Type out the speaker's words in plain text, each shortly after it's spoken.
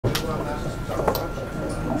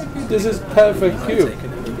This is perfect cube.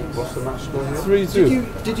 What's the match score here?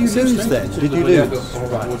 3-2. Did you lose then? Did you lose?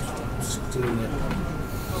 Right.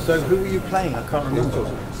 So who were you playing? I can't remember.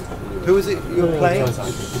 Who was it you were playing?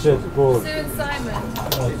 Sue and Simon.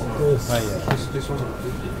 This one.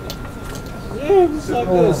 Yeah, it's like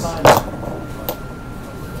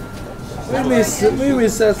this. We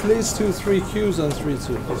miss at least 2-3 Qs on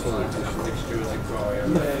 3-2.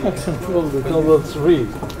 I can pull the double 3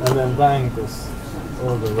 and then bang this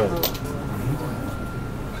all the way.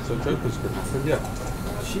 So Joker's could happen, yeah.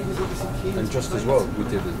 And just as well, we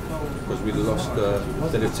didn't, because we'd have lost.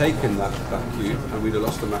 They'd have taken that cube, and we'd have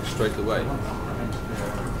lost the match straight away.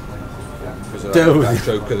 Because of that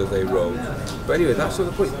Joker that they rolled. But anyway, that's not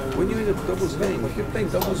the point. When you're in a doubles game, if you're playing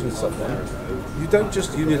doubles with someone, you don't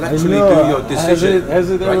just unilaterally do your decision. Has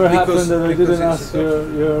it ever right? happened that I didn't ask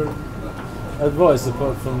your advice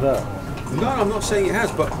apart from that? No, I'm not saying it has,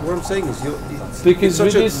 but what I'm saying is because we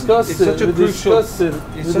discussed it.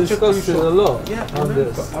 We discussed it a lot. Yeah, on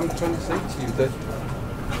this. But I'm trying to say to you that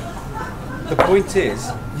the point is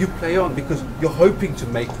you play on because you're hoping to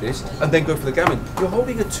make this and then go for the gammon. You're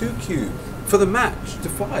holding a 2 cube for the match to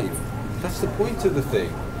 5. That's the point of the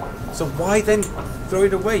thing. So why then throw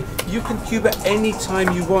it away? You can cube at any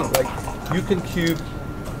time you want. Like you can cube.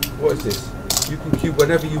 What is this? You can cube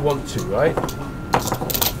whenever you want to, right?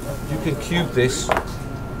 You can cube this,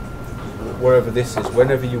 wherever this is,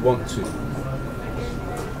 whenever you want to.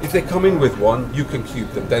 If they come in with one, you can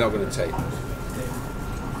cube them. They're not going to take it.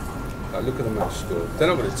 Look at the match score. They're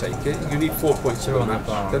not going to take it. You need 4 points in a match.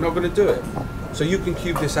 They're not going to do it. So you can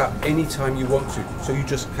cube this out any time you want to. So you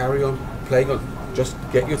just carry on playing on. Just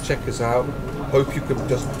get your checkers out. Hope you can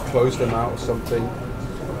just close them out or something.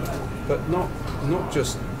 But not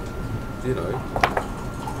just, you know.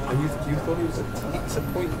 And you thought it was it's a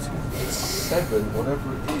 0.7,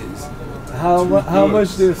 whatever it is. How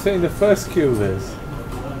much do you think the first cube is?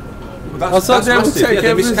 That's they would take they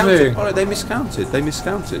everything. miscounted. All right, they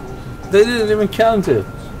miscounted. They didn't even count it.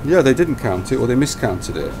 Yeah, they didn't count it, or they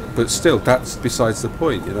miscounted it. But still, that's besides the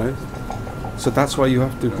point, you know. So that's why you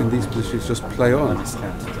have to, in these positions, just play on. I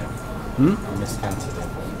miscounted it. I miscounted it.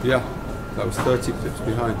 Yeah, that was 30 pips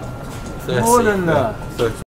behind. More than that. 30.